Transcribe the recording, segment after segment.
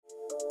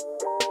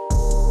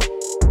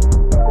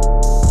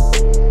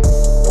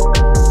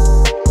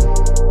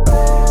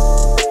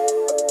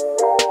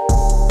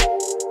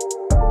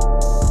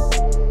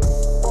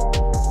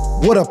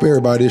What up,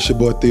 everybody? It's your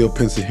boy Theo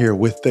Pinson here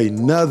with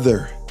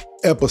another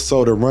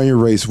episode of Run Your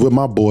Race with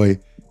my boy,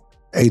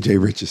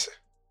 AJ Richardson.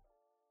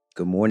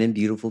 Good morning,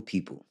 beautiful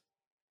people.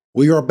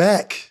 We are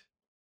back.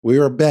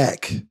 Man,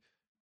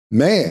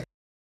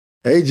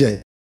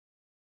 AJ.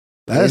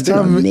 It's been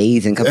an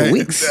amazing couple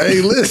weeks.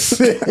 Hey,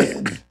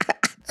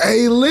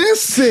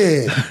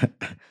 listen.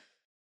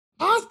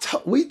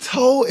 We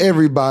told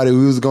everybody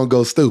we was going to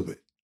go stupid.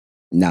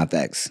 Nah,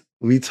 facts.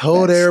 We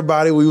told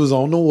everybody we was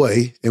on the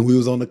way and we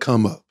was on the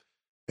come up.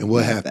 And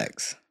what happened?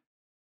 Facts.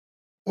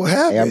 What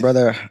happened? Hey, our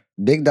brother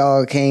Big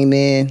Dog came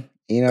in.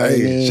 You know what I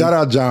mean? Shout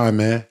out John,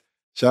 man.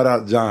 Shout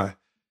out John.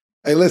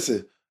 Hey,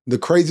 listen, the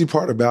crazy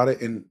part about it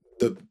and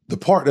the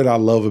part that I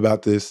love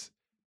about this,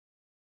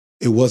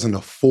 it wasn't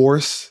a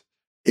force.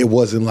 It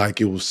wasn't like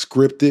it was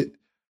scripted.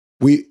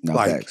 We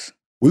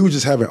were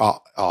just having an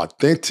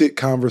authentic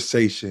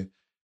conversation.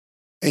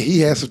 And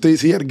he had some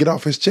things he had to get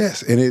off his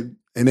chest. And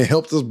it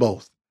helped us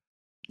both.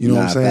 You know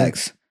what I'm saying?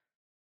 Facts.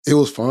 It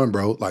was fun,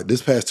 bro. Like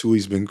this past 2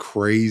 weeks been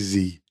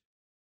crazy.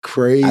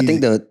 I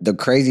think the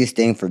craziest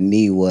thing for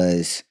me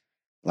was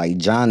like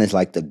John is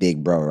like the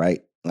big bro,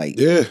 right? Like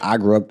I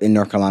grew up in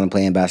North Carolina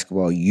playing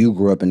basketball. You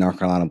grew up in North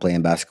Carolina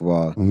playing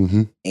basketball.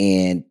 Mm-hmm.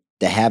 And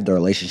to have the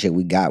relationship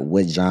we got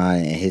with John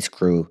and his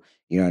crew,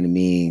 you know what I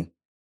mean?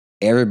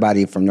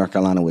 Everybody from North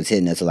Carolina was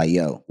hitting us like,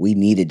 yo, we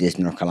needed this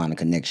North Carolina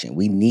connection.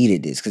 We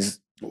needed this because,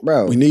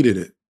 bro. We needed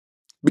it.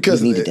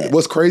 Because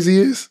what's crazy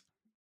is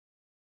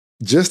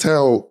just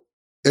how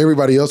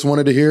everybody else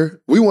wanted to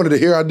hear, we wanted to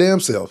hear our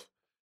damn self.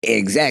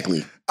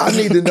 Exactly. I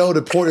need to know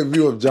the point of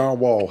view of John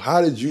Wall.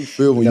 How did you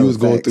feel when you was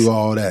going through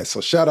all that?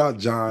 So shout out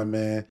John,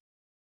 man.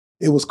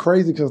 It was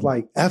crazy because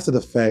like after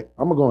the fact,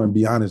 I'm going to go and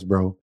be honest,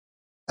 bro.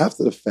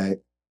 After the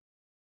fact,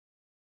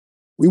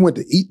 we went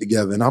to eat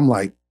together and I'm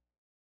like,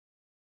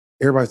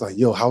 everybody's like,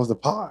 yo, how was the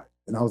pod?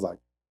 And I was like,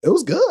 it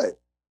was good.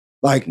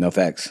 Like, no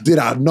facts. Did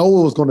I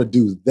know it was going to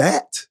do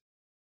that?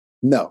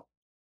 No.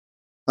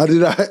 I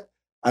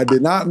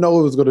did not know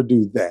it was going to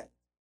do that.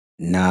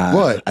 Nah,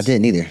 but I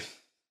didn't either.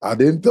 I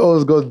didn't know it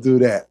was going to do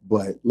that.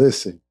 But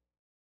listen,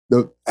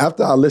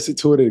 after I listened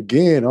to it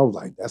again, I was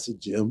like, that's a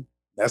gem.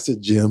 That's a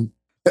gem.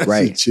 That's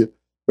right. A gem.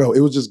 Bro, it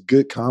was just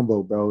good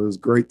combo, bro. It was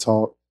great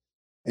talk.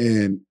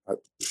 And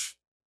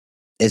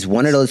it's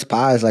one of those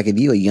pods, like if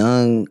you a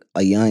young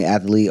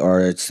athlete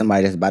or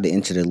somebody that's about to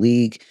enter the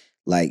league,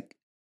 like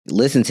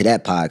listen to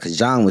that pod because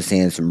John was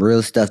saying some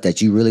real stuff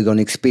that you really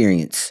gonna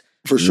experience.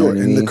 For sure.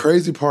 And the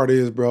crazy part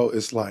is, bro,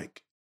 it's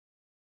like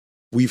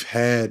we've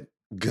had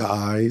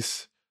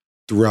guys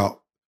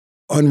throughout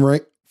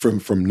unranked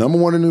from number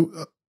one in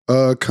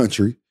the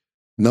country,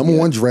 number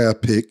one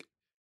draft pick,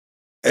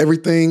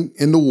 everything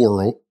in the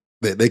world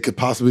that they could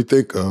possibly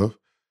think of,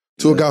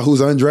 to a guy who's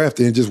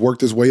undrafted and just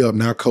worked his way up,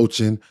 now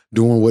coaching,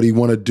 doing what he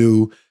want to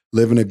do,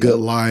 living a good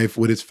life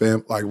with his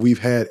family. Like we've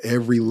had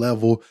every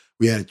level.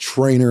 We had a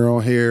trainer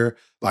on here,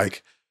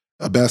 like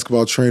a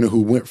basketball trainer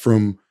who went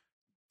from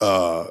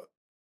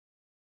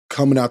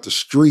coming out the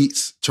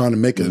streets trying to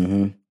make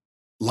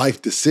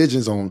life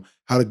decisions on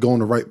how to go on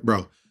the right,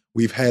 bro.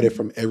 We've had it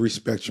from every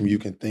spectrum you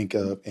can think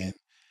of. And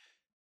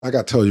like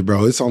I told you,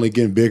 bro, it's only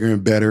getting bigger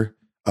and better.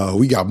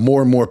 We got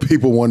more and more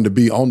people wanting to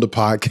be on the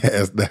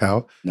podcast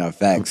now. No,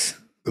 facts.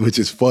 Which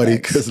is funny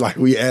because like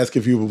we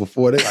asking people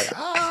before, they're like,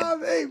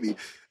 baby.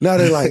 Now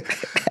they're like,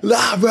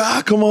 nah,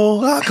 bro, come on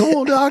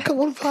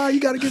the pod. You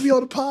got to get me on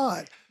the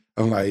pod.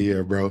 I'm like,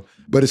 yeah, bro.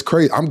 But it's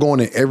crazy. I'm going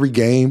to every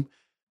game.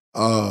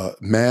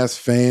 Mass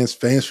fans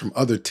from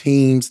other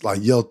teams,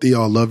 like, yo,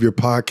 Theo, I love your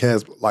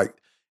podcast. Like,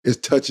 it's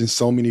touching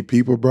so many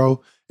people,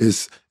 bro.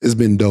 It's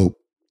been dope.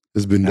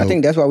 It's been dope. I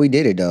think that's why we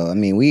did it, though. I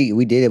mean, we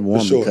did it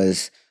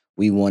because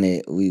we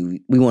wanted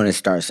to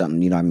start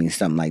something, you know what I mean,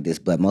 something like this.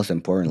 But most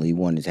importantly, we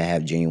wanted to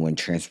have genuine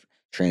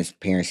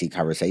transparency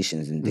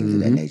conversations and things of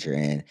that nature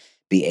and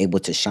be able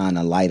to shine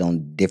a light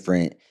on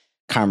different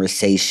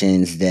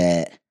conversations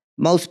that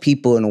most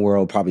people in the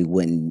world probably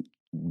wouldn't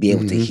be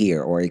able to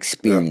hear or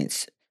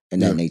experience in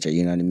that nature,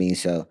 you know what I mean?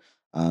 So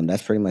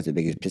that's pretty much the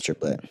biggest picture.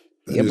 But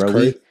bro,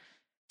 we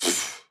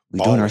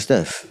doing our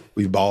stuff.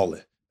 We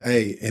balling.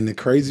 Hey, and the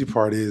crazy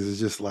part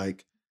is just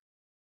like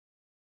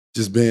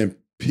just being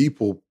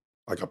people,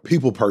 like a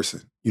people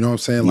person. You know what I'm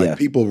saying? Like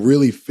people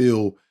really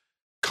feel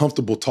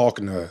comfortable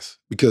talking to us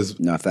because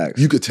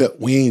you could tell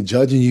we ain't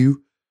judging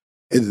you.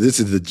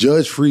 This is the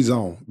judge-free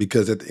zone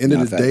because at the end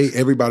of the day,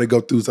 everybody go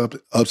through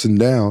ups and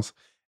downs,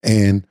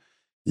 and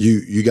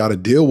you got to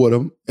deal with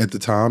them at the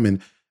time.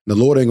 And the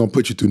Lord ain't gonna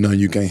put you through nothing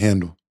you can't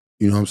handle.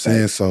 You know what I'm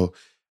saying? So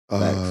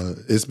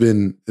it's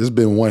been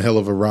one hell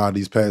of a ride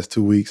these past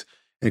 2 weeks.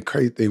 And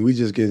crazy thing, we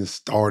just getting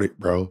started,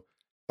 bro.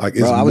 Like,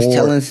 it's I was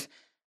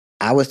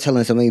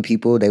telling so many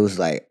people, they was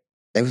like,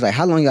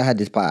 how long y'all had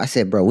this pod? I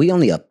said, bro, we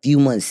only a few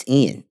months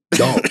in.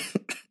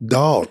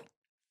 Dog.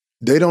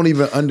 They don't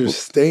even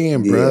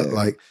understand, bro.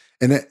 Like,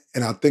 and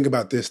I think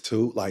about this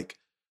too. Like,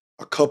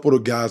 a couple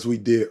of guys we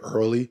did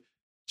early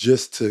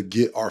just to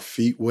get our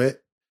feet wet.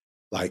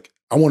 Like,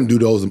 I want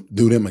to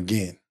do them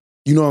again.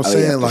 You know what I'm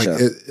saying? Yeah, like, sure.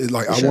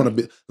 I want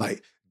to be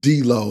like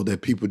D-Lo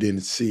that people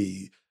didn't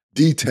see.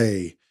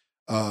 D-Tay.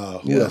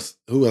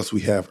 Who else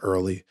we have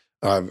early?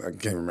 I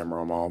can't remember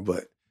them all,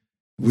 but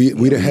we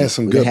done had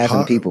some good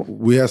people.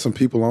 We had some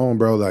people on,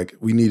 bro. Like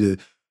we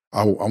needed.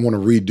 I want to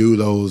redo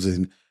those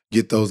and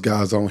get those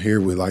guys on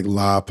here with like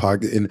live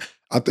podcast. And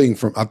I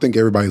think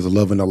everybody's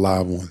loving the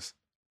live ones.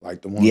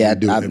 Like the ones we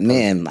do.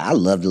 I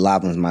love the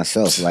live ones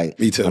myself. Like,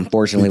 me too.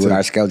 Unfortunately, with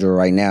our schedule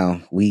right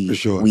now, we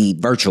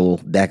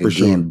virtual back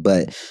again.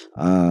 But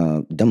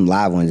them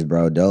live ones,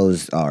 bro,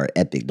 those are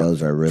epic.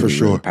 Those are really,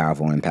 really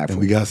powerful and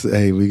impactful.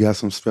 And we got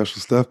some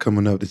special stuff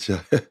coming up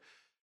that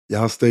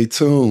y'all stay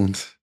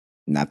tuned.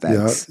 Not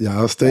facts.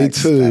 Y'all stay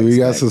tuned. We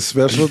got some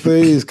special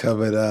things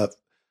coming up.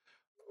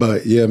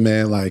 But yeah,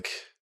 man, like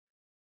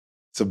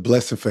it's a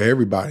blessing for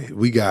everybody.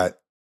 We got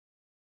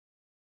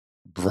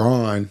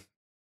Bron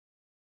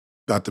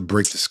about to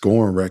break the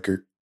scoring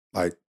record.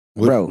 Like,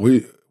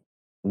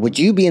 would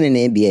you be in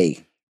the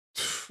NBA?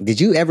 Did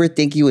you ever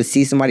think you would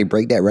see somebody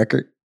break that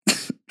record?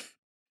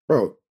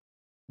 Bro,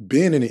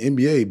 being in the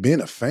NBA,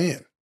 being a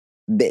fan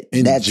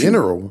in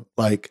general,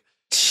 like,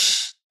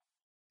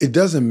 it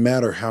doesn't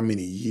matter how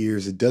many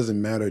years. It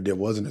doesn't matter. There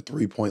wasn't a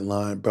 3-point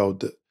line, bro.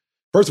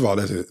 First of all,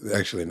 that's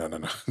actually no.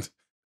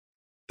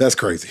 That's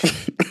crazy.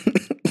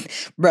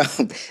 Bro,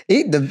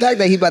 the fact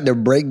that he about to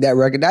break that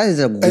record, that is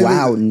a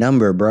wild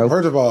number, bro.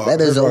 First of all,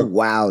 that is a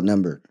wild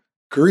number.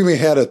 Kareem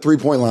had a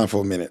 3-point line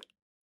for a minute.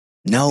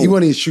 No. He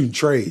wasn't even shooting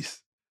trays.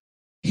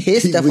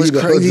 His stuff was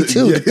crazy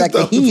too. The fact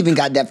that he even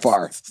got that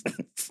far.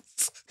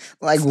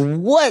 Like,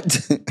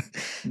 what?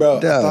 Bro,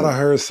 I thought I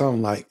heard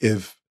something like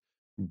if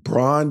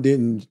Bron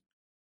didn't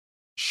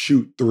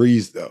shoot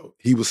threes, though,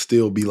 he would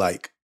still be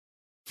like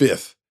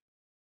 5th.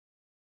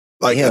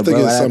 Like, I think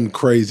it's something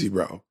crazy,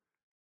 bro.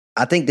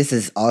 I think this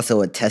is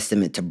also a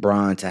testament to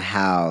Bron, to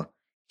how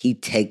he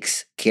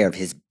takes care of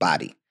his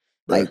body.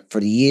 Right. Like, for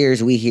the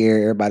years we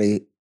hear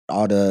everybody,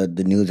 all the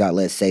news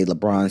outlets say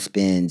LeBron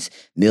spends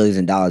millions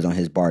of dollars on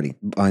his body.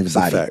 That's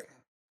a fact.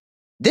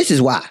 This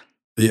is why.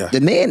 Yeah.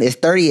 The man is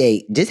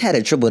 38, just had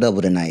a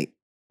triple-double tonight.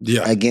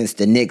 Yeah. Against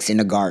the Knicks in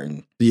the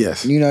Garden.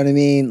 Yes. You know what I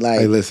mean?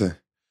 Like, hey, listen,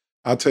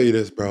 I'll tell you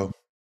this, bro.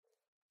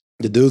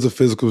 The dude's a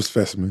physical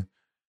specimen.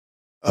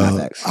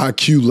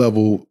 IQ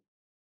level,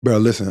 bro,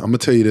 listen, I'm going to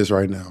tell you this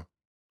right now.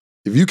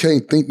 If you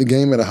can't think the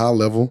game at a high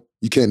level,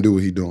 you can't do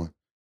what he's doing.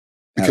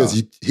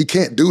 Because he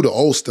can't do the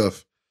old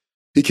stuff.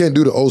 He can't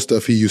do the old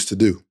stuff he used to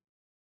do.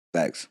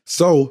 Facts.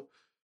 So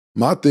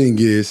my thing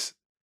is,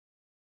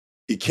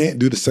 he can't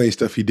do the same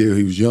stuff he did when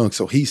he was young.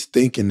 So he's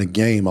thinking the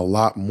game a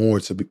lot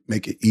more to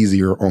make it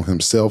easier on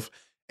himself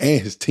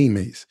and his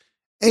teammates.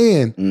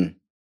 And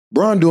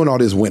Bron doing all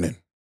this winning.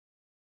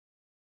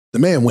 The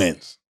man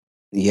wins.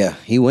 Yeah,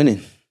 he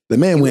winning. The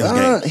man wins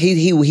games.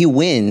 He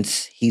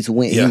wins. He's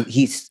winning. Yeah.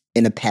 He's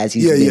in the past.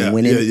 He's been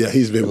winning. Yeah,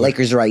 he's been. The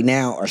Lakers right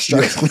now are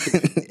struggling.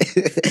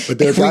 But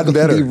they've gotten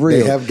better.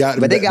 They have gotten.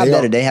 But they got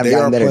better. They have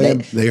gotten better.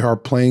 They are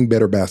playing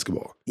better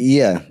basketball.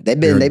 Yeah, they've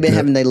been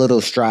having their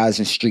little strides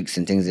and streaks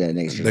and things of that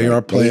nature. They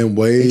are playing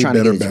way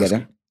better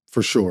basketball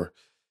for sure.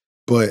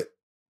 But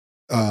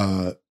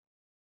when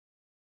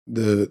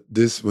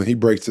he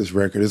breaks this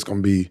record, it's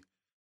going to be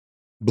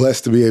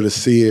blessed to be able to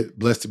see it.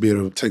 Blessed to be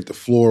able to take the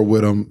floor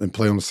with him and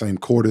play on the same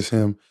court as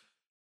him.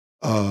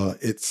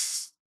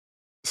 It's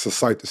a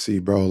sight to see,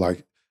 bro.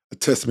 Like a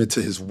testament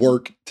to his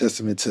work,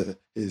 testament to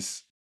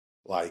his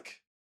and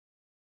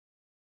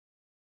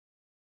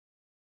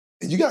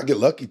you gotta get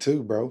lucky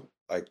too, bro.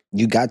 Like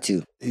you got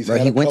to. Bro,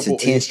 he went to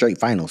 10 straight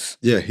finals.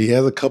 Yeah, he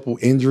has a couple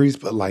injuries,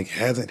 but like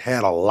hasn't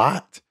had a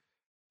lot.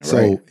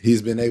 So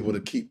he's been able to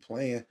keep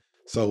playing.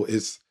 So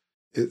it's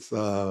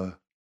been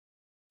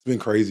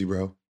crazy,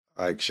 bro.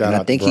 Like shout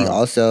out. I think he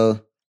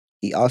also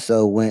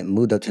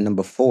moved up to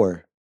number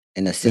 4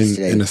 in assists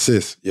today. In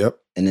assists, yep.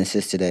 In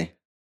assists today.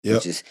 Yep.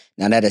 Which is,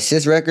 now that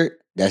assist record,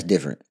 that's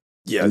different.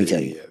 Yeah, let me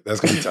tell you. Yeah, that's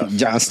gonna be tough.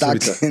 John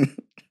Stockton.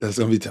 That's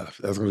gonna be tough.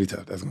 That's gonna be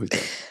tough.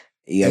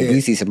 Yeah, if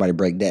you see somebody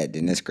break that,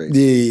 then that's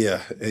crazy.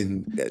 Yeah.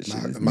 And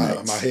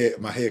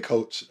my head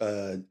coach,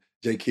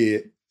 J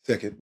Kidd,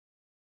 second.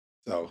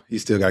 So he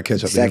still got to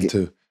catch up to him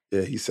too.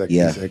 Yeah, he's second.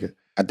 Yeah. He's second.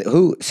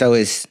 So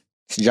it's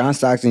John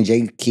Stockton,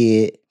 J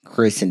Kidd,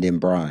 Chris, and then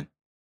Bron.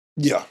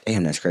 Yeah.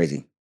 Damn, that's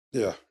crazy.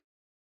 Yeah.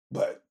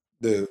 But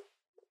the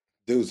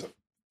dude's a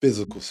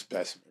physical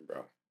specimen,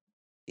 bro.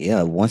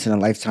 Yeah, once in a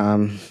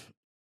lifetime.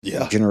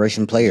 Yeah,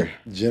 generation player,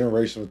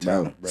 generational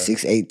talent, bro.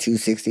 6'8",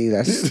 260.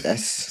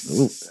 That's.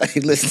 Ooh. Hey,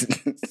 listen.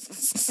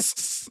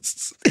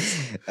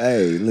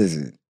 Hey,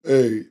 listen.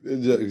 Hey,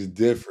 that joke is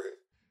different.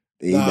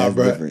 That's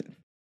different.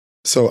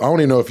 So I don't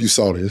even know if you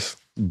saw this,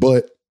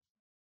 but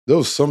there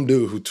was some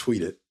dude who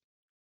tweeted,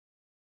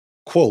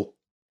 quote,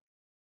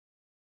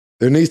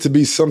 "There needs to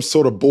be some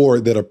sort of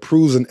board that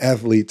approves an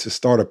athlete to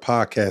start a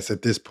podcast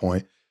at this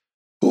point.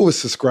 Who is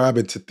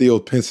subscribing to Theo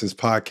Penson's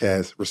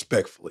podcast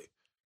respectfully?"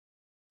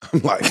 I'm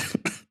like,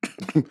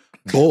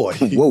 boy,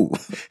 whoa,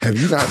 have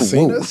you not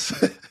seen us?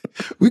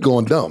 We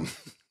going dumb.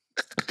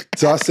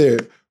 So I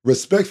said,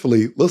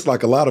 respectfully, looks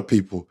like a lot of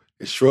people.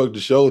 It shrugged the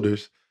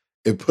shoulders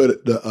and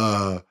put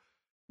the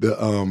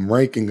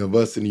ranking of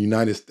us in the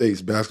United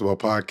States basketball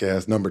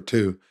podcast number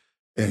 2.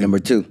 And number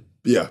 2.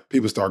 Yeah,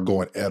 people start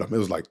going at him. It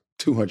was like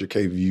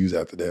 200K views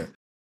after that.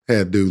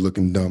 Had dude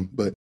looking dumb,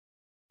 but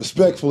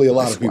respectfully, a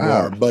lot of people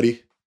are,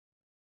 buddy.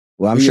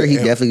 Well, I'm sure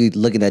he's definitely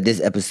looking at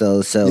this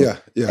episode. So, yeah.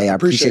 Hey, I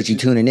appreciate you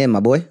tuning in, my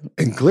boy.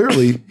 And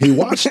clearly, he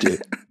watched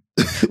it.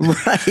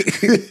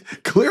 Right.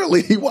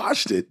 Clearly, he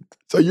watched it.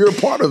 So you're a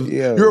part of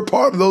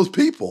those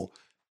people.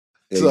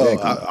 Exactly.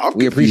 So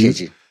we appreciate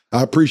you.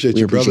 I appreciate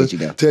you, brother.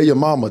 You, tell your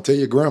mama, tell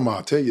your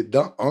grandma, tell your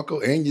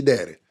uncle and your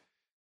daddy,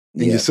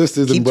 and your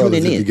sisters and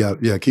brothers. If you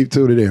got, keep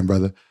tuning in,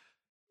 brother.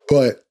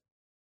 But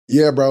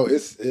yeah, bro,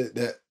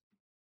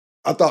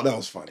 I thought that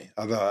was funny.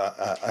 I thought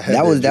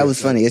that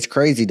was funny. It's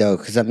crazy though,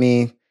 because I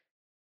mean,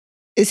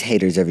 it's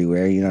haters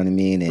everywhere. You know what I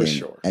mean? And for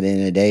sure. At the end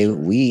of the day,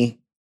 we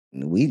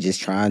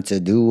just trying to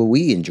do what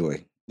we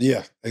enjoy.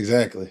 Yeah,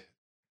 exactly.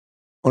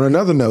 On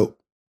another note,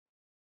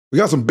 we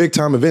got some big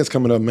time events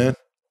coming up, man.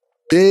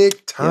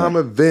 Big time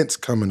events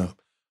coming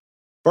up.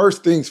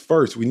 First things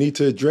first, we need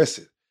to address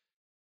it.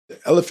 The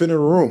elephant in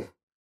the room.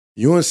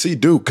 UNC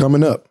Duke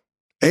coming up.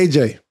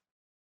 AJ,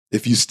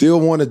 if you still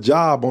want a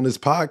job on this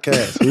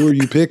podcast, who are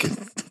you picking?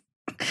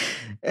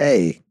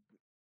 Hey,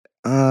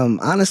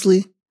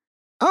 honestly,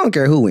 I don't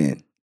care who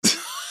wins.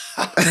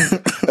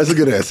 That's a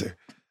good answer.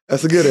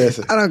 That's a good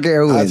answer. I don't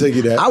care who wins. I'll take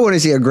you that. I want to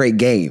see a great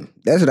game.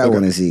 That's what I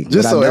want to see.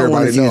 Just so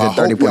everybody knows,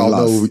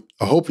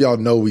 I hope y'all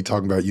know we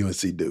talking about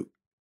UNC Duke.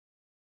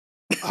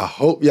 I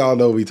hope y'all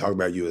know we talking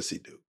about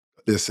UNC Duke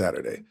this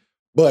Saturday.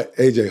 But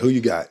AJ, who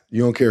you got?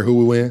 You don't care who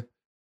will win?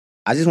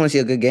 I just want to see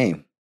a good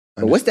game.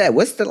 But what's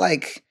the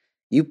like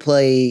you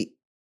play?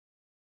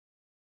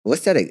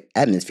 What's that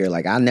atmosphere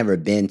like? I've never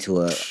been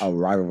to a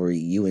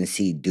rivalry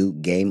UNC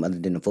Duke game other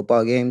than the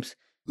football games.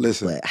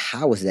 Listen, but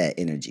how is that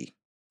energy?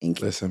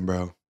 Listen,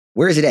 bro.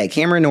 Where is it at?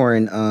 Cameron or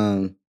in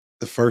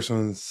the first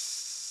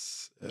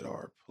one's at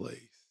our place.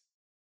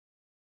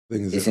 I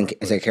think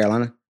it's at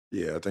Carolina?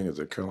 Yeah, I think it's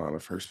at Carolina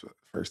first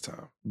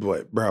time.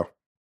 But bro,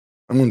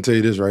 I'm gonna tell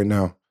you this right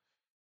now.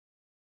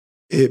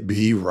 It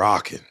be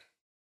rocking.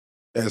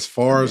 As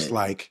far as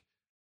like,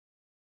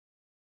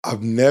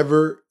 I've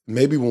never,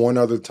 maybe one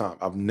other time.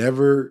 I'll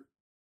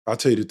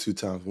tell you the 2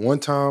 times. One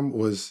time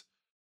was,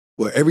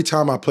 every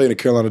time I play in a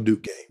Carolina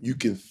Duke game, you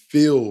can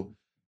feel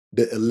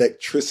the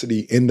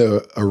electricity in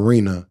the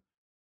arena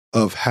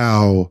of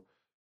how.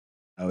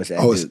 It's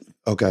at Duke.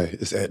 Okay,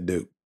 it's at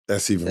Duke.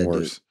 That's even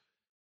worse.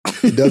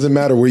 It doesn't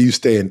matter where you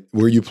stay,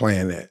 where you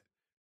playing at.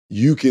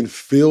 You can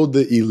feel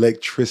the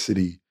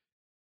electricity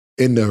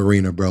in the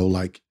arena, bro.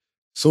 Like,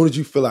 as soon as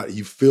you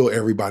feel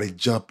everybody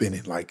jumping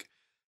and like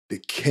the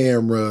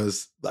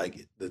cameras,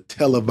 like the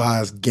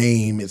televised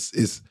game, it's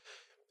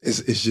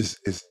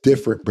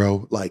different,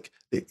 bro. Like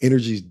the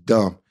energy's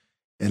dumb.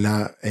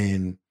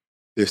 And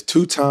there's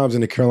 2 times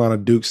in the Carolina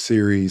Duke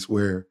series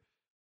where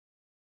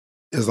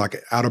it's like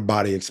an out of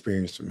body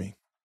experience for me.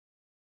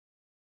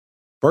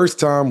 First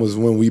time was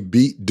when we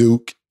beat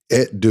Duke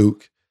at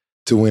Duke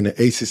to win the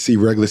ACC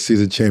regular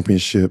season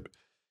championship.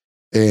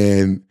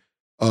 And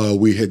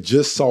we had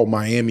just saw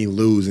Miami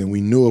lose, and we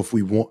knew if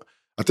we won,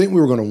 I think we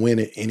were going to win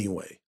it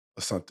anyway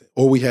or something.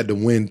 Or we had to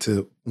win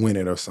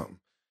it or something.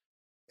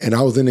 And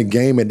I was in the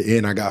game at the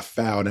end. I got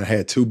fouled, and I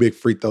had 2 big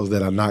free throws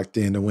that I knocked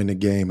in to win the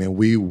game, and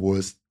we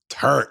was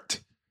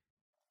turned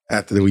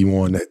after we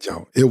won that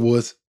jump. It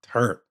was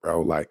turned,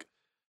 bro. Like,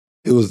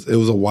 it was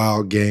a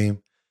wild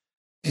game.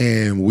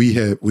 And we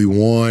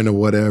won or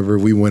whatever.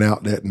 We went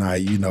out that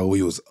night,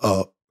 we was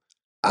up.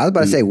 I was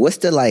about to say, what's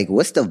the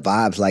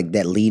vibes like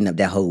that leading up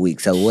that whole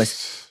week? So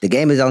the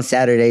game is on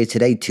Saturday,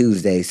 today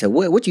Tuesday. So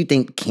what you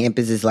think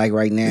campus is like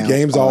right now? The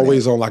game's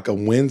always on like a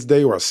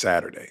Wednesday or a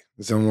Saturday.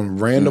 It's on a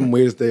random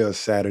Wednesday or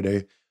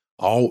Saturday.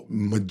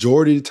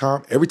 Majority of the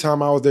time, every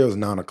time I was there, it was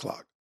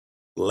 9:00.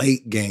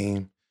 Late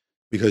game,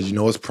 because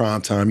it's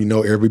prime time.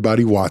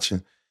 Everybody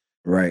watching.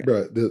 Right.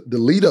 Bro, the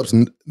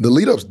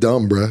lead-up's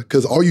dumb, bro.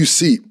 Because all you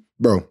see,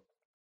 bro,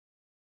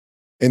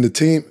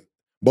 and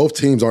both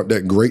teams aren't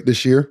that great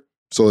this year.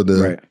 So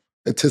the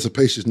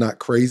anticipation's not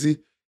crazy.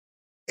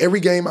 Every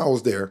game I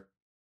was there,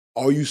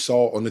 all you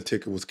saw on the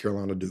ticket was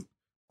Carolina Duke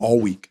all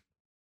week.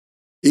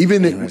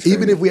 Even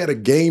if we had a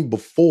game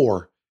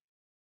before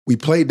we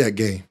played that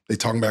game, they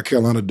talking about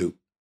Carolina Duke.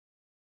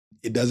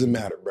 It doesn't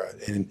matter, bro.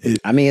 And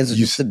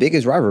it's the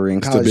biggest rivalry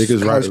in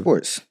college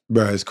sports.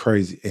 Bro, it's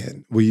crazy.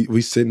 And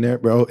we sitting there,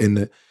 bro,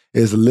 and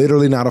it's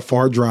literally not a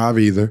far drive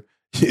either.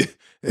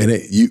 And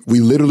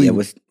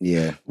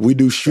we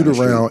do shoot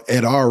around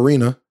at our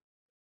arena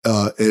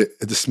at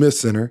the Smith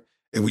Center,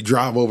 and we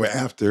drive over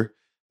after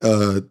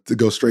to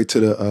go straight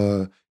to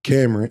the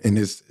Cameron, and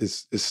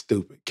it's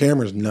stupid.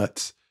 Cameron's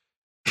nuts.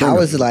 How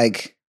is it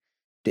like,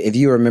 if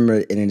you remember,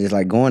 and it is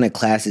like going to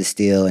classes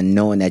still and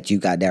knowing that you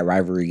got that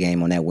rivalry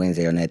game on that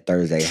Wednesday or on that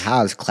Thursday,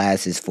 how's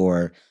classes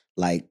for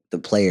like the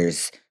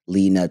players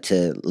leading up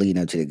to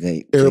the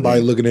game?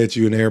 Everybody looking at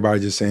you and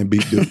everybody just saying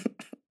beat Duke.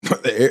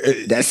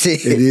 That's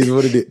it. It is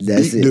what it is.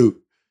 That's beat Duke.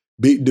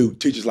 Beat Duke.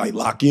 Teachers like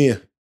lock in.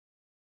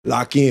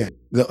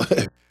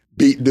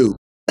 Beat Duke.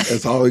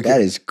 That's all we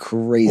That is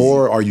crazy.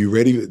 Or are you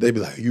ready? They be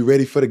like, are you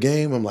ready for the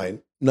game? I'm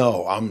like,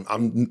 No,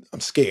 I'm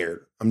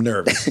scared. I'm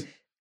nervous.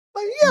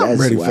 Like, yeah, I'm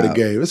ready for the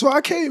game. That's why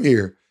I came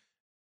here.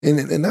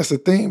 And that's the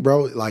thing,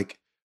 bro. Like,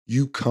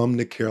 you come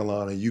to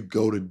Carolina, you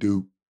go to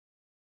Duke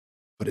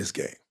for this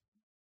game.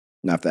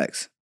 Not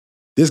facts.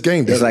 This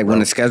game does It's like when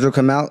the schedule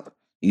come out,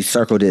 you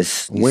circle this.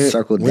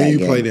 Circle that when you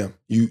game. play them,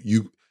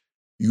 you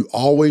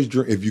always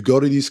dream. If you go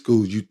to these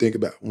schools, you think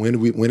about when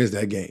is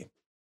that game,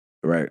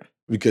 right?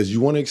 Because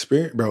you want to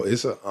experience, bro.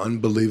 It's an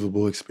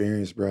unbelievable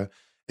experience, bro.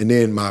 And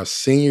then my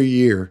senior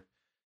year,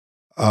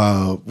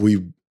 my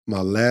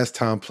last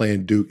time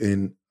playing Duke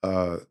in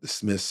the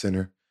Smith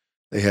Center,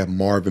 they had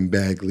Marvin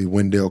Bagley,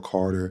 Wendell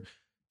Carter,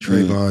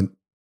 Trayvon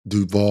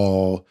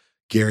Duval,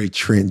 Gary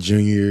Trent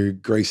Jr.,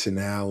 Grayson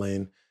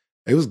Allen.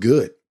 It was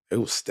good. It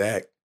was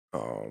stacked.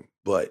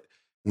 But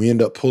we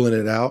ended up pulling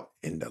it out.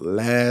 In the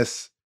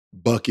last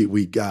bucket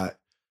we got,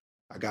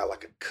 I got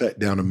like a cut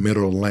down the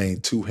middle of the lane,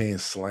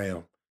 2-hand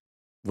slam.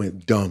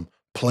 Went dumb.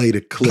 Play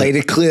the clip. Play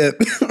the clip.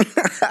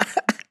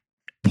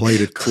 Play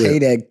the clip. Play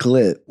that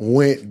clip.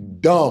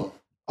 Went dumb.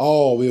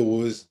 Oh, it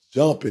was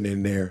jumping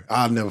in there.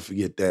 I'll never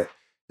forget that.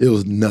 It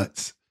was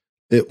nuts.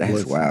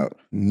 That's wild.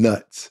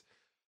 Nuts.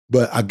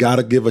 But I got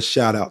to give a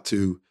shout out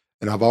to,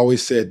 and I've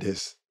always said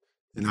this,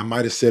 and I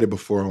might have said it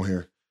before on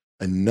here,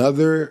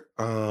 another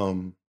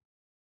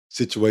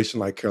situation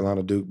like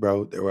Carolina Duke,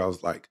 bro, where I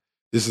was like,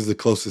 this is the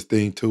closest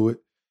thing to it.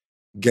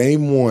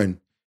 Game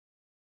 1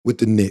 with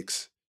the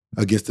Knicks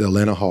against the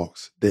Atlanta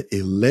Hawks, the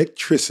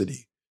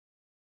electricity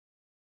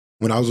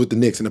when I was with the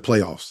Knicks in the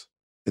playoffs.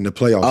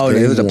 Oh,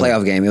 it was a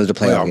playoff game. It was a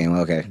playoff game.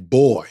 Okay.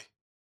 Boy,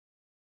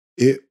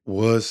 it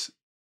was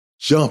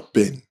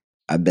jumping.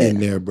 I bet. In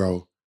there,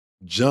 bro.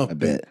 Jumping. I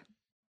bet.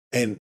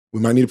 And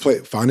we might need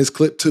to find this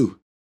clip too.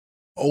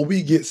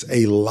 Obi gets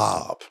a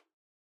lob.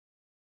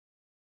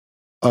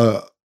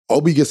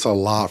 Obi gets a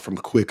lob from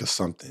Quick or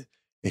something,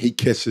 and he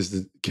catches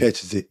it.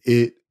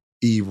 It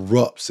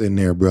erupts in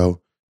there,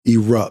 bro.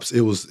 Erupts.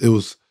 It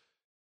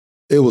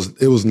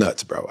was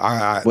nuts, bro.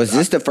 Was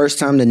this the first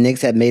time the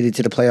Knicks had made it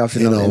to the playoffs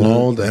in a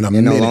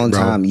long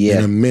time? Yeah,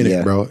 in a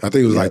minute, bro. I think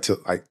it was like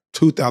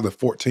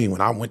 2014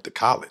 when I went to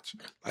college.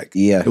 Like,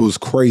 it was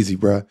crazy,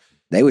 bro.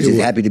 They were just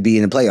happy to be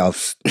in the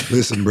playoffs.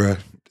 Listen, bro,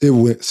 it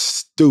went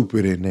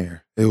stupid in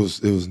there. It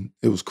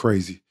was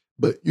crazy.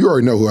 But you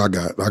already know who I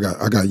got. I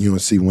got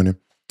UNC winning.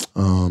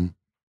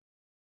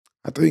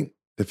 I think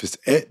if it's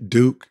at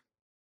Duke,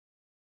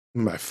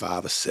 by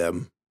 5 or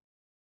 7.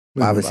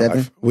 5 or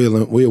 7?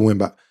 We'll win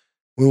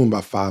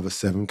by 5 or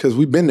 7 because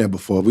we've been there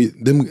before. We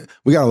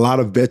got a lot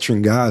of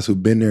veteran guys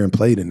who've been there and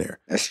played in there.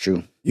 That's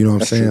true. You know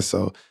what I'm saying? True.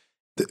 So,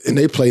 and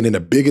they played in the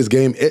biggest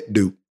game at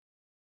Duke.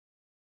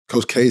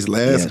 Coach K's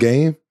last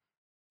game.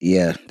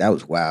 Yeah, that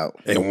was wild.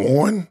 And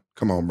won?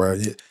 Come on, bro.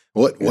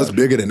 What's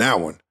bigger than that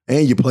one?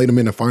 And you played them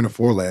in the Final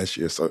Four last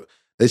year, so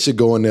they should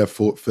go in there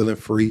feeling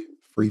free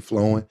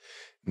flowing,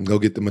 and go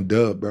get them a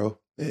dub, bro.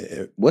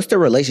 Yeah. What's the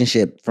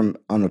relationship on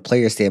a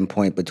player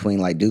standpoint between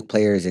like Duke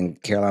players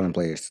and Carolina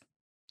players?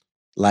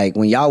 Like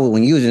when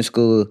you was in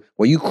school,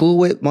 were you cool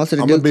with most of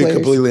the Duke players? I'm gonna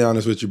be completely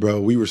honest with you,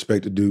 bro. We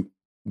respected Duke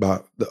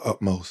by the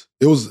utmost.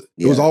 It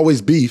was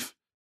always beef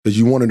because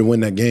you wanted to win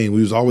that game.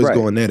 We was always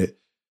going at it.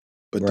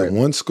 But the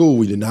one school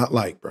we did not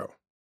like, bro,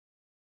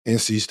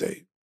 NC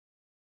State.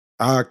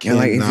 I can't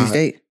like NC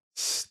State?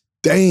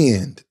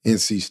 Stand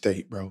NC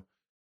State, bro.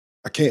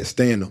 I can't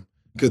stand them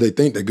because they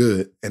think they're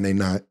good and they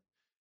not.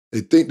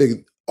 They think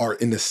they are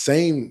in the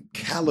same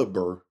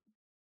caliber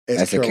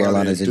as the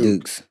Carolinas and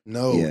Dukes.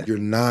 No, you're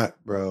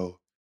not, bro.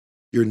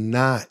 You're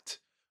not.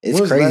 It's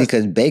crazy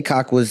because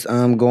Baycock was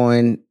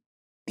going.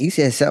 He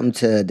said something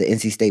to the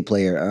NC State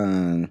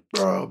player.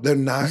 Bro, they're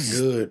not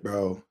good,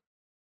 bro.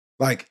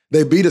 Like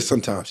they beat us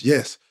sometimes.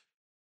 Yes,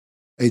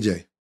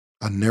 AJ,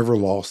 I never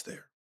lost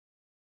there.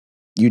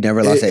 You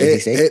never lost at NC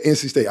State? At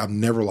NC State, I've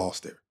never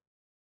lost there.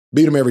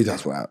 Beat them every time.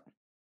 That's wild.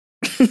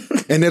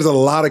 And there's a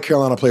lot of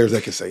Carolina players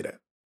that can say that.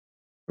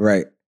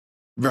 Right.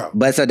 Bro.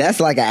 But so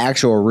that's like an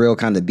actual real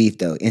kind of beef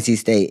though. NC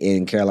State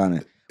and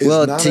Carolina.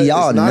 To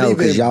y'all no,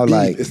 because y'all beef.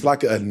 Like it's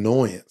like an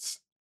annoyance.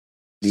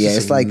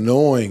 It's like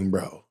annoying,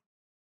 bro.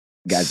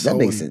 Guys, that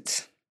makes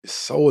sense. It's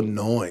so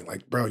annoying.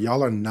 Like, bro,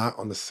 y'all are not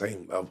on the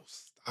same level.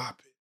 Stop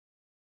it.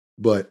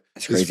 But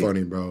it's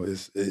funny, bro.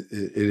 It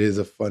is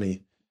a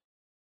funny.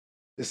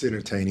 It's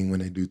entertaining when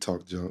they do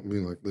talk junk. Be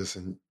like,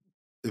 listen,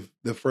 if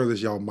the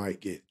furthest y'all might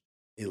get,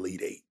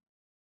 Elite 8.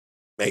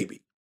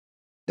 Maybe.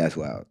 That's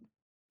wild.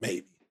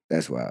 Maybe.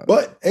 That's wild.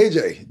 But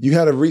AJ, you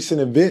had a recent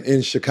event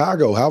in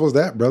Chicago. How was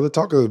that, brother?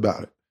 Talk to us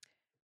about it.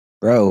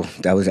 Bro,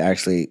 that was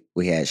actually,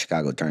 we had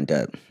Chicago turned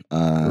up.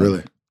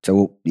 Really?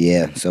 So,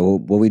 yeah. So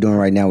what we doing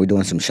right now, we're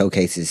doing some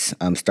showcases.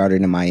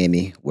 Started in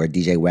Miami, where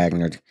DJ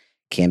Wagner,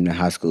 Camden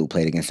High School,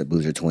 played against the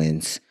Boozer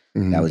Twins.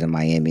 Mm-hmm. That was in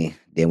Miami.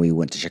 Then we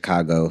went to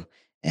Chicago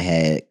and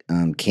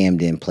had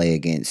Camden play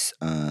against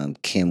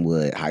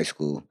Kenwood High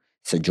School.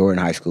 So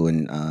Jordan High School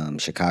in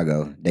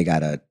Chicago. They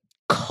got a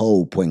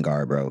cold point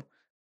guard, bro.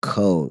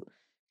 Cold.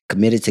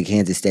 Committed to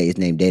Kansas State. His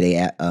name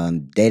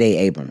Day-Day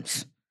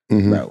Abrams.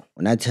 Mm-hmm. Bro,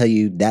 when I tell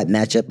you that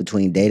matchup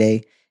between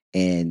Day-Day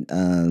and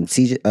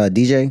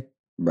DJ,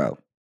 bro,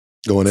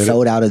 Going at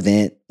sold out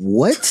event.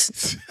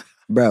 What?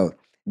 Bro,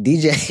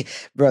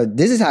 DJ, bro,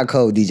 this is how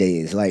cold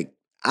DJ is. Like,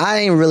 I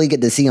didn't really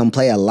get to see him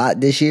play a lot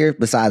this year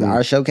besides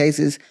our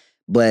showcases,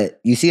 but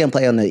you see him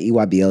play on the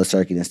EYBL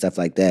circuit and stuff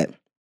like that.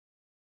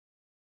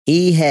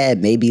 He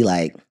had maybe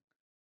like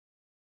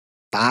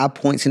 5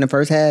 points in the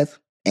first half,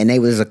 and it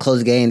was a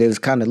close game. They was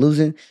kind of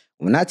losing.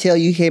 When I tell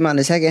you he came out in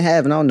the second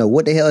half, and I don't know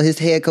what the hell his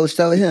head coach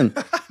told him,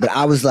 but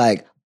I was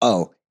like,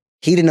 oh,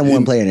 he the number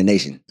one player in the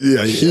nation.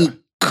 Yeah. He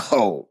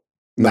cold.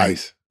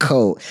 Nice. Like,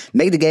 cold.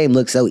 Make the game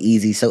look so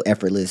easy, so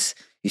effortless.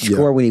 You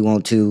score when he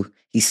want to.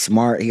 He's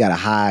smart. He got a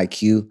high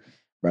IQ.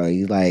 Bro,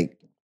 he's like,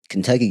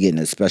 Kentucky getting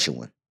a special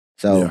one.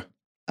 So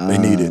they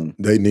need it.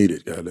 They need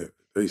it.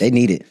 They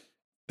need it.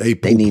 They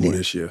need it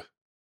this year.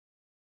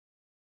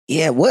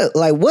 Yeah, what's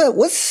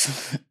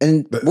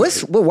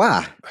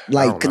why?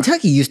 Like,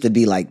 Kentucky used to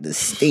be like the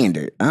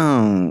standard.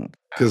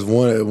 Because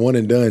one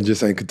and done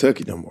just ain't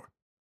Kentucky no more.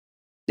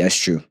 That's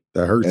true.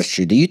 That hurts. That's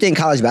true. Do you think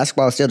college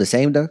basketball is still the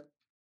same though?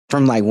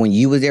 From like when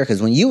you was there?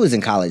 Because when you was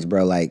in college,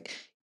 bro, like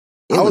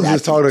I was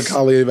just talking to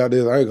Colleen about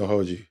this. I ain't gonna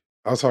hold you.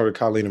 I was talking to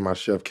Colleen and my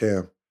chef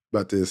Cam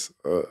about this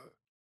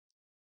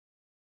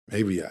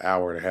maybe an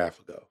hour and a half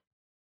ago.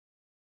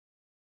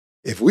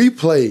 If we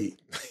played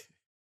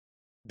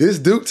this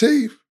Duke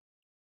team,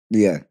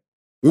 we would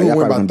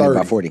win by 30.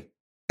 By 40.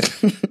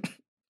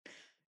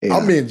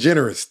 I'm being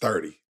generous,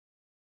 30.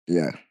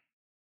 Yeah.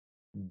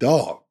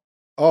 Dog.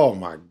 Oh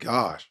my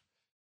gosh.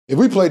 If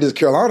we played this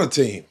Carolina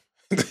team,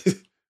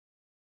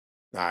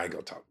 I ain't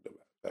gonna talk about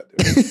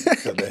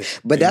that.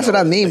 But that's what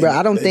I mean, bro.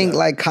 I don't think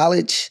like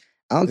college.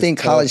 I don't think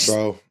college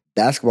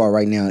basketball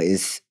right now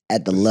is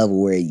at the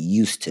level where it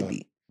used to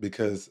be.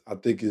 Because I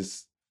think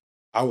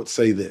I would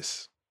say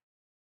this.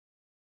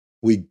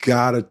 We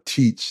gotta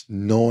teach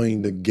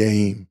knowing the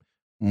game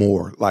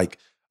more, like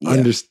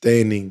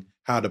understanding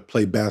how to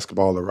play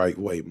basketball the right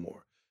way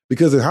more.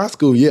 Because in high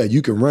school,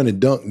 you can run and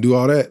dunk and do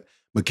all that,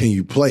 but can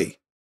you play?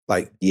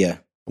 Like,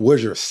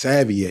 where's your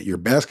savvy at? Your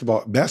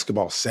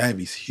basketball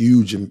savvy is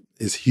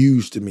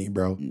huge to me,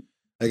 bro.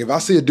 Like if I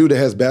see a dude that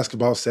has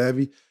basketball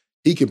savvy,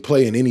 he can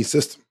play in any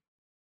system.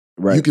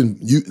 Right.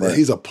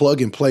 He's a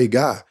plug and play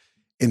guy.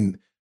 And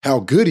how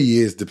good he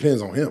is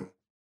depends on him.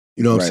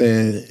 You know what I'm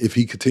saying? If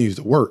he continues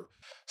to work.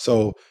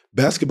 So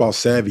basketball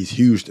savvy is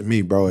huge to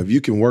me, bro. If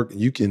you can work,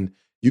 you can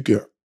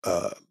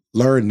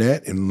learn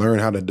that and learn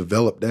how to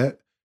develop that.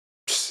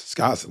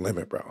 Sky's the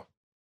limit, bro.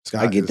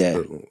 I get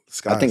that.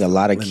 I think a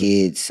lot of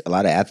kids, a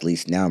lot of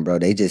athletes now, bro,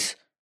 they just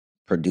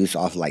produce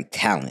off like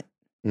talent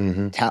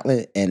and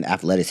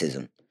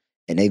athleticism.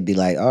 And they'd be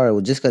like, all right,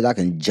 well, just because I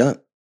can jump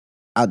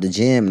out the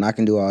gym and I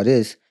can do all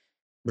this,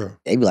 bro,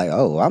 they'd be like,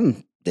 oh,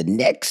 I'm the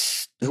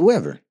next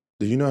whoever.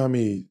 Do you know how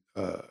many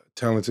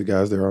talented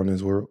guys there are in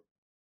this world?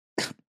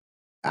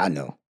 I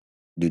know.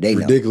 Do they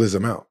know? Ridiculous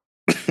amount.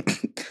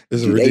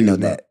 It's a ridiculous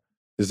amount.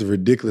 It's a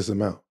ridiculous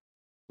amount.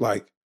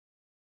 Like,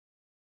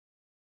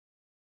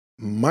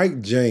 Mike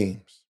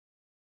James.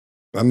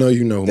 I know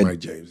you know who Mike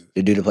James is.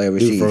 The dude to play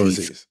overseas.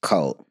 He's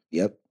cold.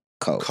 Yep.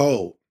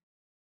 Cold.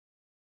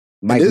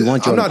 Mike, we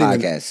want you on the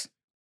podcast.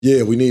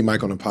 We need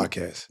Mike on the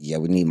podcast. Yeah,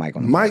 we need Mike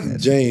on the podcast. Mike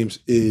James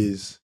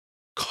is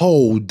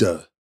cold.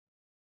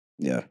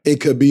 Yeah. It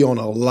could be on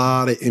a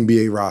lot of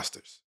NBA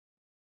rosters.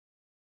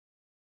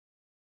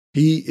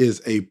 He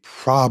is a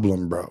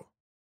problem, bro.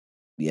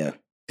 Yeah.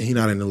 And he's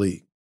not in the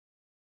league.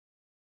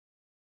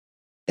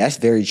 That's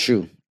very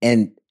true.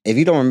 And if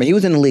you don't remember, he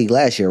was in the league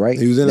last year, right?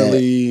 He was in the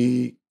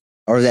league.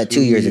 Or was that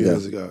 2 years ago?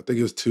 I think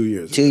it was 2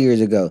 years ago. 2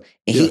 years ago.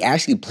 And he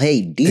actually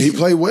played decent. And he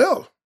played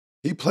well.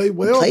 He played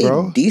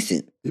bro.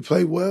 Decent. He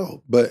played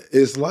well. But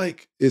it's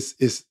like,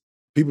 it's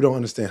people don't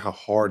understand how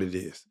hard it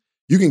is.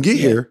 You can get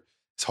here.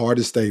 It's hard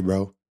to stay,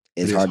 bro.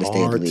 It's hard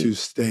to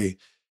stay.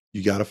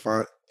 You gotta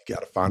find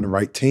the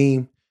right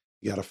team.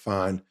 You gotta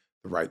find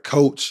the right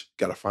coach.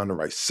 You gotta find the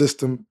right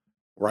system,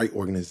 right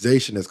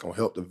organization that's gonna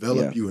help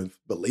develop you and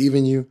believe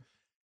in you.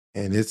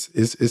 And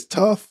it's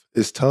tough.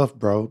 It's tough,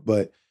 bro.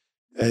 But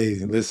hey,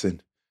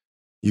 listen,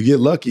 you get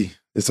lucky.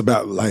 It's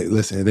about at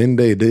the end of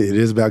the day, it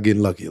is about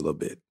getting lucky a little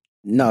bit.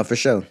 No, for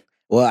sure.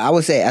 Well, I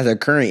would say as a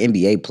current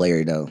NBA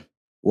player, though,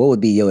 what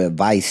would be your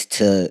advice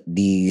to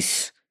the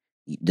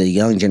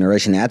young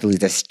generation athletes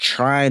that's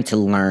trying to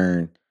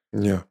learn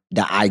the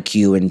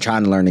IQ and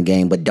trying to learn the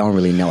game, but don't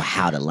really know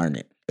how to learn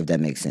it, if that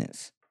makes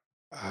sense?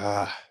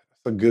 That's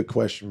a good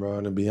question, bro.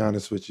 And to be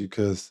honest with you,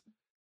 because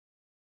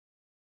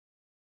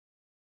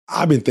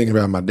I've been thinking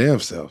about my damn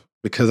self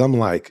because I'm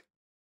like,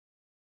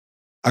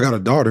 I got a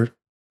daughter.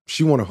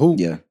 She want to hoop.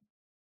 Yeah.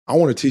 I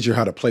want to teach her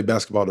how to play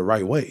basketball the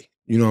right way.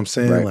 You know what I'm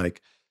saying? Right.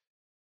 Like,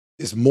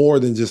 it's more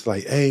than just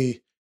like,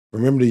 hey,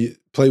 remember to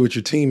play with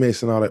your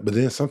teammates and all that. But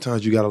then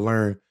sometimes you got to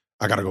learn,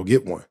 I got to go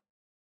get one.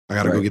 I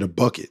got to go get a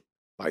bucket.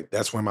 Like,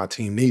 that's when my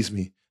team needs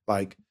me.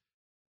 Like,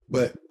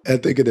 but I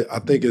think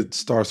it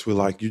starts with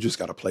like, you just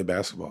got to play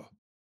basketball.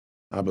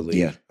 I believe.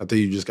 Yeah. I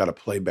think you just got to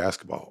play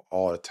basketball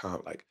all the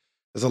time. Like,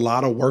 there's a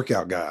lot of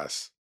workout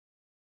guys.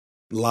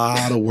 It's a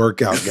lot of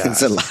workout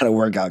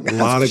guys.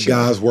 A lot of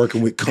guys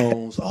working with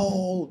cones.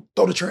 Oh,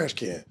 throw the trash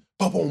can.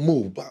 Pop on,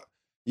 move.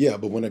 Yeah,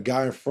 but when a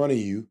guy in front of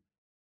you,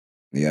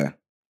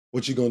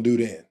 what you gonna do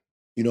then?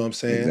 You know what I'm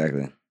saying?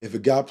 Exactly. If a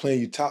guy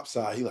playing you top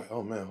side, he like,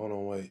 oh man, hold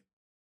on, wait.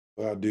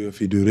 What I do if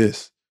he do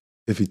this?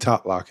 If he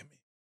top locking me?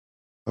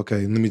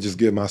 Okay, let me just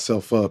get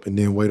myself up and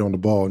then wait on the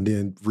ball and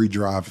then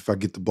redrive if I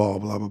get the ball,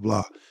 blah, blah,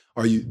 blah.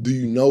 Do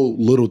you know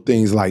little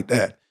things like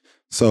that?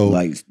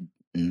 So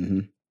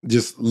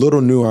just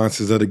little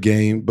nuances of the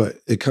game, but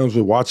it comes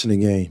with watching the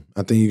game.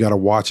 I think you got to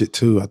watch it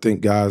too. I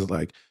think guys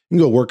like, you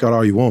can go work out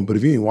all you want, but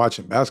if you ain't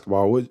watching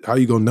basketball, how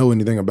you gonna know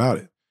anything about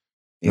it?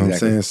 You know what I'm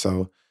saying?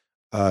 So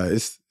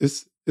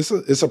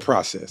it's a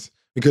process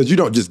because you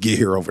don't just get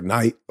here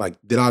overnight. Like,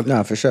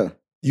 No, for sure.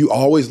 You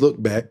always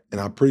look back, and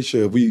I'm pretty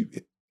sure if we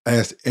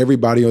asked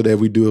everybody that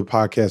we do a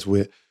podcast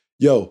with,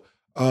 yo,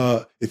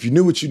 if you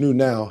knew what you knew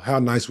now, how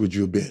nice would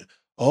you have been?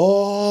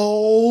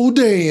 Oh,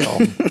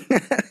 damn.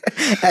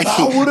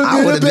 I would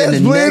have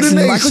been the next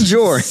Michael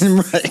Jordan,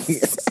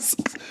 right?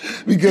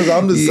 Because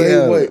I'm the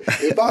same way.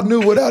 If I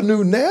knew what I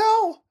knew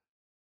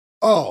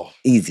now,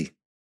 easy.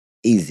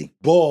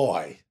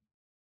 Boy,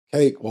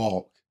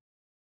 cakewalk.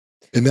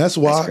 And that's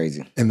why. That's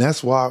crazy. And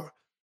that's why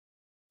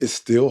it's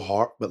still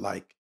hard, but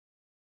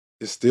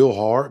it's still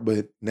hard.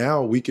 But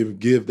now we can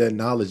give that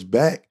knowledge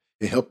back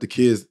and help the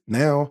kids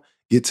now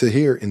get to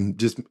here and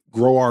just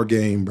grow our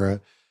game, bro.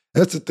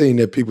 That's the thing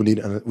that people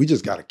need. We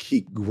just got to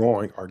keep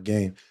growing our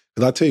game.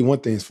 Because I tell you one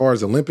thing, as far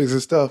as Olympics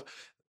and stuff,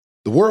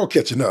 the world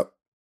catching up.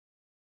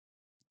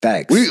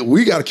 Facts.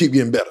 We got to keep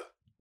getting better.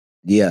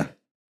 Yeah.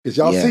 Because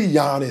y'all see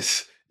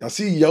Giannis, y'all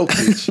see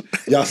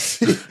Jokic, y'all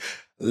see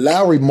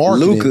Larry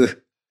Marketing.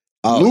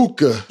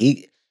 Luka.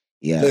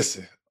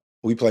 Listen,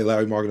 we played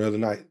Larry Marketing the other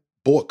night.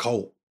 Boy,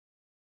 cold.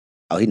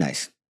 Oh, he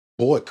nice.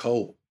 Boy,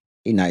 cold.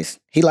 He nice.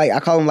 I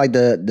call him like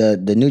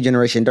the new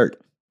generation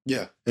Dirt.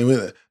 Yeah.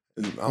 And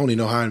I don't even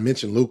know how I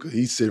mentioned Luka.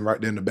 He's sitting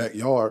right there in the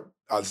backyard.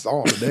 I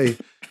saw him today.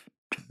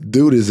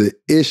 Dude is an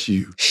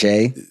issue.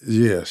 Shea?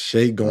 Yeah,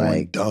 Shea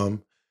going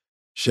dumb.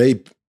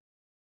 Shea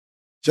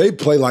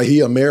play like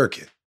he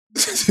American.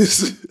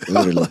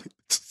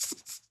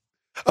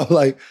 I'm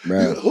like,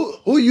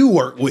 who you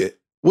work with?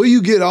 Where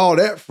you get all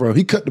that from?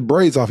 He cut the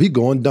braids off. He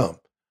going dumb.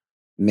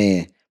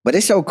 Man, but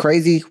it's so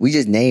crazy. We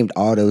just named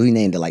we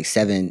named like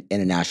 7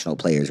 international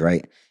players,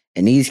 right?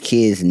 And these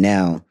kids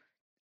now,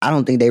 I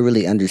don't think they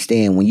really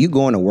understand when you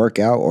going to work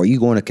out or you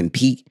going to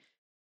compete,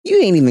 you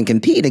ain't even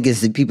competing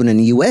against the people in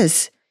the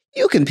U.S.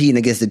 You competing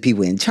against the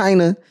people in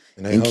China,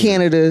 in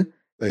Canada.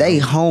 They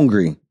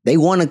hungry. They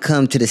want to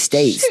come to the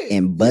States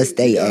and bust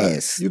their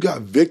ass. You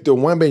got Victor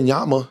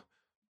Wembanyama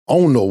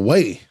on the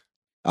way.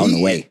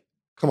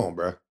 Come on,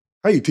 bro.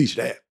 How you teach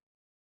that?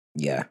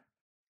 Yeah.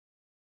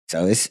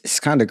 So it's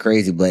kind of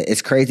crazy, but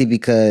it's crazy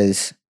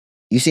because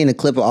you seen the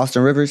clip of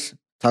Austin Rivers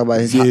talk about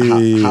his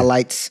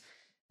highlights.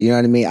 You know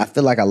what I mean? I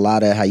feel like a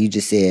lot of how you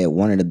just said,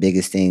 one of the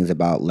biggest things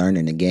about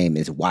learning the game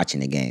is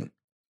watching the game.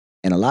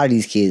 And a lot of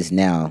these kids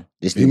now,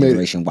 this new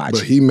generation watch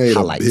But he made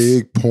highlights. A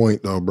big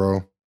point though,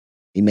 bro.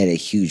 He made a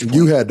huge point.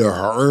 You had to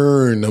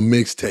earn a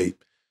mixtape.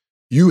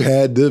 You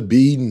had to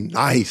be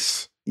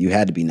nice. You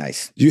had to be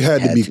nice. You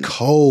had to be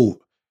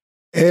cold.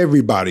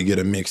 Everybody get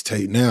a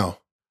mixtape now.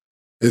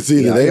 It's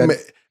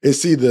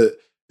either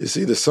it's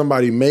either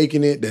somebody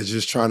making it that's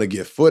just trying to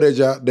get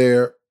footage out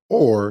there,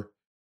 or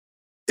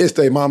it's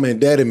their mama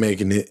and daddy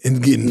making it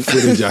and getting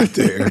footage out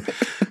there.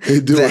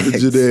 And doing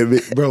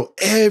it, bro.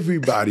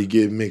 Everybody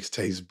get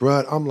mixtapes,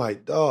 bro. I'm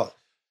like, dog,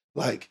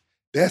 like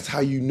that's how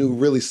you knew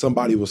really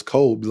somebody was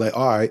cold. Be like,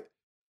 all right.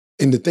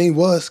 And the thing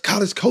was,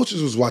 college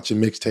coaches was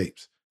watching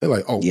mixtapes. They're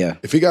like, oh,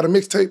 if he got a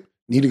mixtape,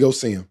 need to go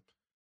see him.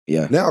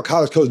 Yeah. Now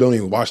college coaches don't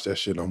even watch that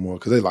shit no more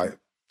because they like,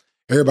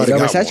 everybody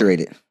got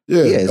oversaturated. One.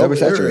 Yeah, it's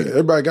oversaturated.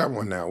 Everybody got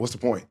one now. What's the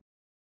point?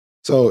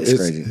 So it's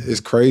crazy. It's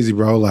crazy,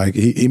 bro. Like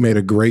he made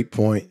a great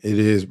point. It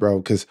is, bro.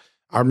 Because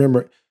I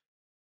remember,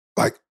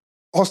 like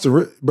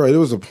bro. There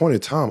was a point in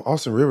time,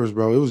 Austin Rivers,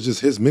 bro. It was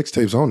just his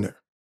mixtapes on there,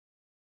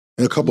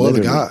 and a couple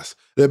other guys.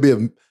 There'd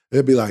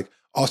be like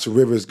Austin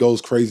Rivers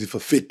goes crazy for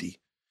 50,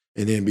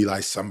 and then be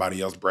like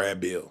somebody else, Brad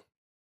Bill.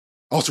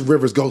 Austin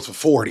Rivers goes for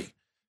 40.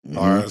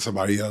 Or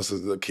somebody else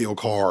is a kill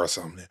car or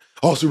something.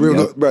 Also,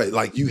 right?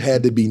 Like you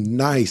had to be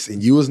nice,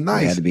 and you was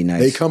nice. You had to be nice.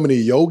 They coming to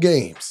your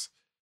games.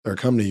 They're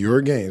coming to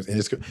your games,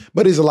 and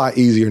but it's a lot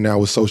easier now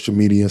with social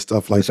media and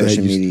stuff like that.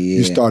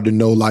 You start to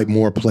know like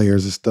more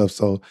players and stuff,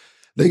 so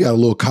they got a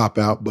little cop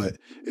out. But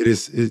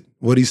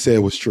what he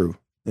said was true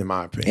in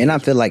my opinion. And I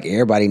feel like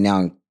everybody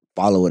now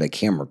follow with a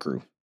camera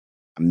crew.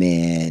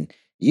 Man,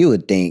 you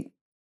would think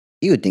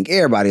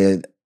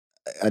everybody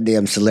a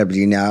damn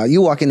celebrity now.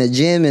 You walk in the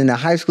gym in a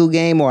high school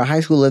game or a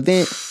high school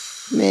event,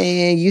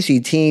 man, you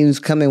see teams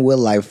coming with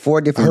like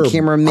 4 different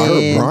cameramen. I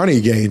heard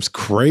Bronny Game's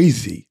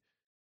crazy.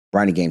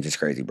 Bronny Games is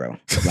crazy, bro.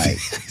 Like,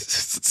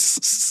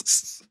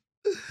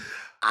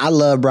 I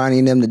love Bronny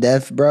and them to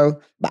death, bro,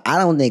 but I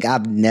don't think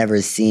I've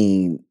never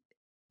seen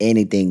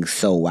anything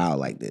so wild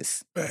like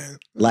this. Man,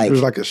 like, it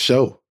was like a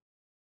show.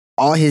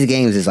 All his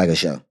games is like a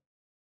show.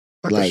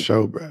 Like a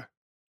show, bro.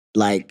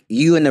 Like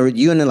you and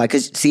the like,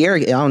 cause Sierra,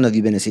 I don't know if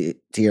you've been to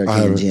Sierra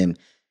King gym.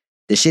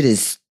 The shit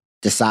is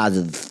the size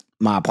of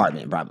my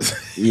apartment, probably.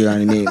 You know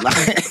what I mean?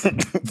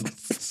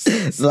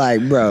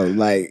 Like, bro,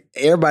 like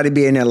everybody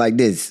be in there like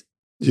this.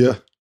 Yeah.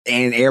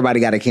 And everybody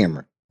got a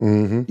camera.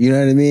 Mm-hmm. You know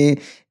what I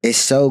mean? It's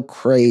so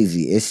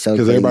crazy. It's so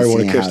crazy. Because everybody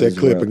want to catch that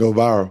clip and go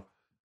viral.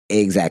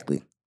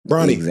 Exactly.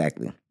 Bronny.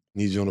 Exactly.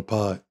 Need you on the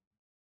pod.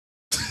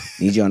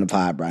 Need you on the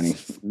pod, Bronny.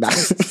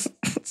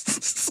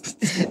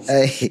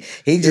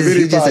 He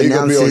just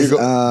announced his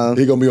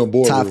he gonna be on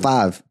board. Top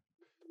 5.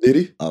 Did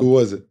he? Who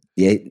was it?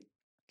 Yeah.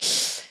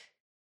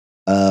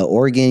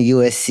 Oregon,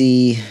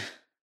 USC,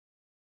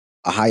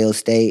 Ohio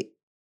State,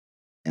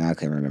 and I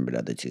couldn't remember the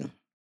other 2.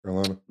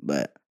 Carolina.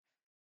 But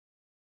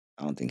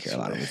I don't think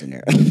Carolina was in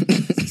there.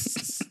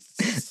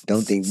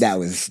 Don't think that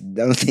was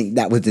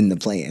in the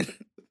plan.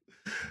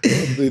 I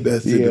don't think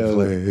that's in the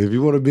plan. If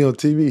you want to be on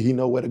TV, he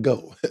know where to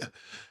go.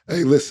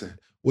 Hey, listen,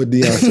 what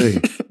Deion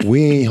say?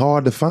 We ain't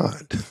hard to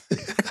find.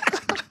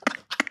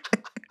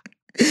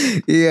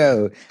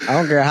 Yo, I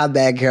don't care how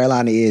bad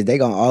Carolina is. They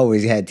gonna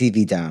always have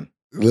TV time.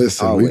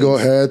 Listen, always. We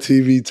gonna have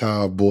TV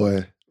time,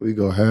 boy. We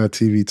gonna have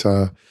TV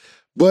time.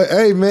 But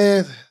hey,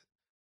 man,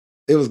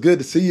 it was good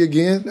to see you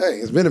again. Hey,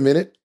 it's been a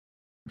minute.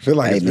 I feel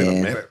like it's been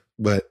a minute,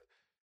 but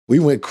we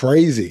went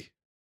crazy.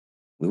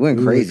 We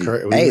went crazy.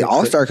 Hey,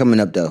 All-Star coming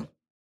up, though.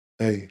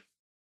 Hey.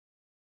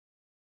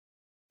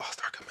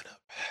 All-Star coming up.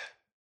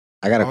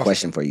 I got a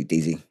question for you,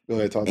 DZ. Go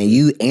ahead, talk to me. And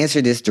you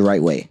answer this the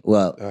right way.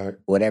 Well,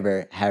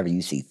 right. However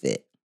you see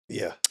fit.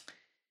 Yeah.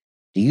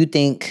 Do you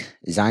think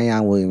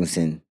Zion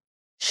Williamson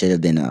should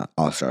have been an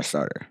All-Star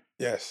starter?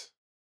 Yes.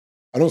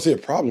 I don't see a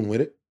problem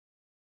with it.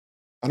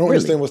 I don't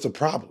understand what's the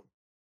problem.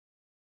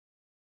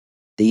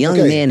 The young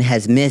man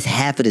has missed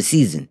half of the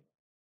season.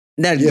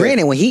 Now,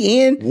 granted, when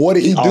he in, what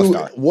did he do?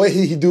 All-star. What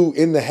did he do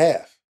in the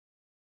half?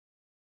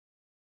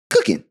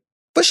 Cooking,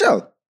 for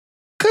sure,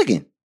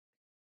 cooking.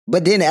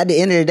 But then at the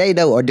end of the day,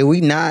 though, are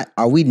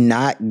we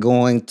not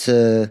going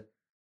to,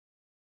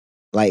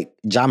 like,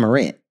 Ja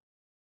Morant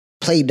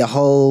played the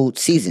whole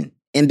season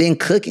and been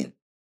cooking?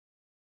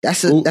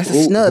 That's a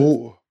snub.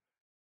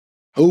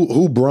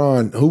 Who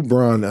Bron?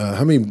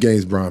 How many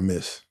games Bron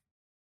missed?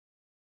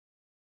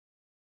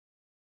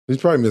 He's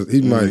probably missed.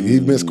 He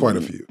missed quite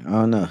a few. I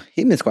don't know.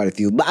 He missed quite a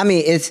few, but I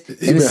mean, it's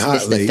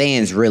the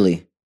fans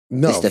really.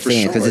 No, it's the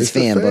fans because it's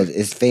fan vote.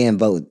 It's fan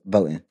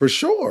voting for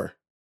sure,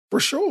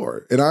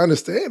 and I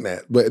understand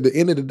that. But at the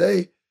end of the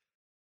day,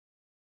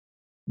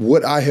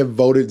 would I have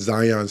voted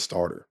Zion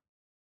starter?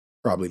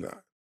 Probably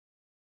not.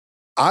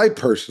 I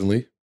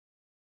personally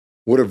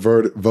would have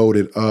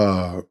voted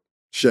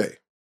Shea.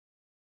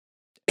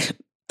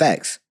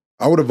 Facts.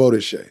 I would have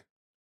voted Shea.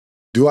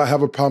 Do I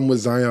have a problem with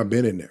Zion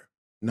being in there?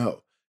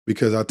 No.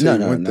 Because I'll tell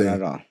you one thing. Not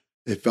at all.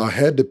 If I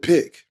had to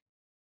pick,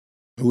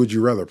 who would you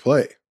rather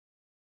play?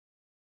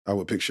 I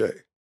would pick Shea.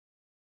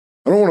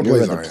 I don't want to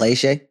play Zion. Play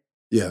Shea?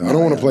 Yeah, I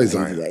don't want to play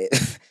Zion.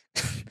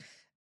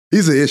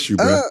 He's an issue,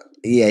 bro.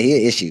 Yeah, he's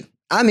an issue.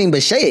 I mean,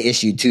 but Shea an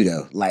issue too,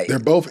 though. Like they're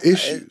both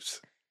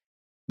issues.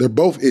 They're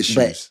both issues.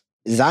 But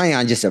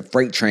Zion just a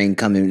freight train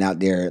coming out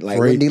there. Like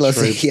what D-Lo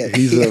said,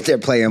 he's out there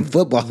playing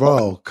football.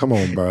 Bro, come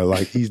on, bro.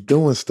 Like he's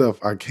doing stuff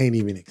I can't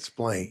even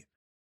explain.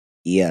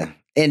 Yeah.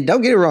 And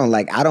don't get it wrong,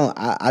 like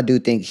I do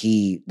think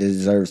he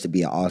deserves to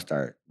be an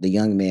all-star. The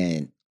young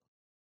man,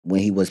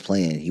 when he was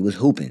playing, he was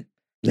hooping,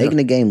 making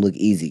the game look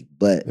easy.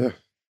 But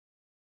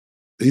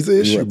he's an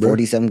issue, bro.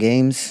 40-some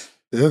games.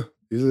 Yeah,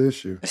 he's an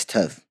issue. That's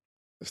tough.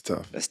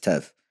 That's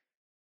tough.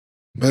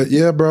 But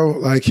yeah, bro,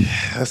 like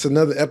that's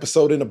another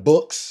episode in the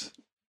books.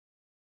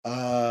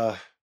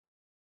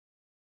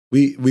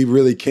 We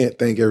really can't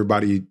thank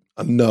everybody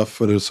enough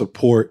for the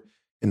support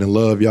and the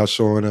love y'all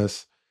showing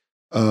us.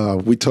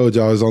 We told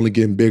y'all it's only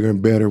getting bigger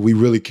and better. We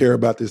really care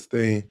about this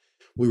thing.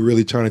 We're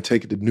really trying to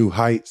take it to new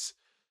heights.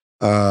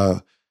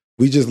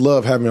 We just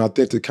love having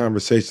authentic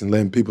conversation,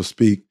 letting people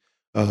speak,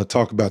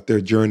 talk about their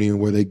journey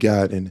and where they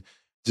got, and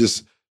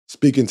just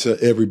speaking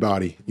to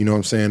everybody. You know what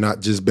I'm saying?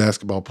 Not just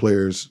basketball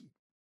players,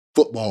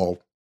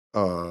 football,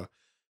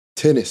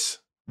 tennis,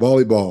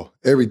 volleyball,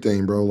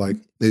 everything, bro. Like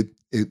it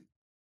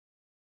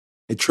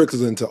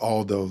trickles into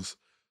all those.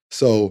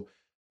 So,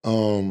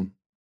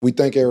 we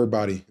thank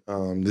everybody.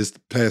 This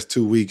past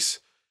 2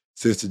 weeks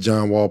since the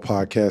John Wall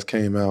podcast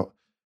came out,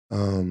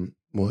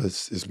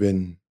 it's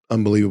been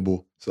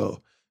unbelievable.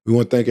 So we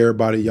want to thank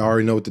everybody. Y'all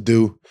already know what to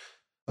do.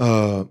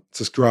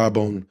 Subscribe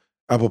on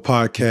Apple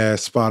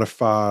Podcasts,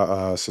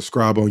 Spotify.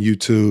 Subscribe on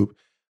YouTube.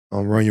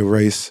 Run Your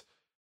Race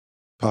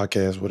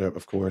podcast, whatever,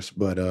 of course.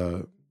 But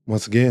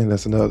once again,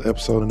 that's another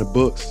episode in the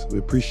books. We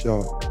appreciate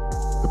y'all.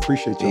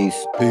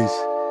 Peace.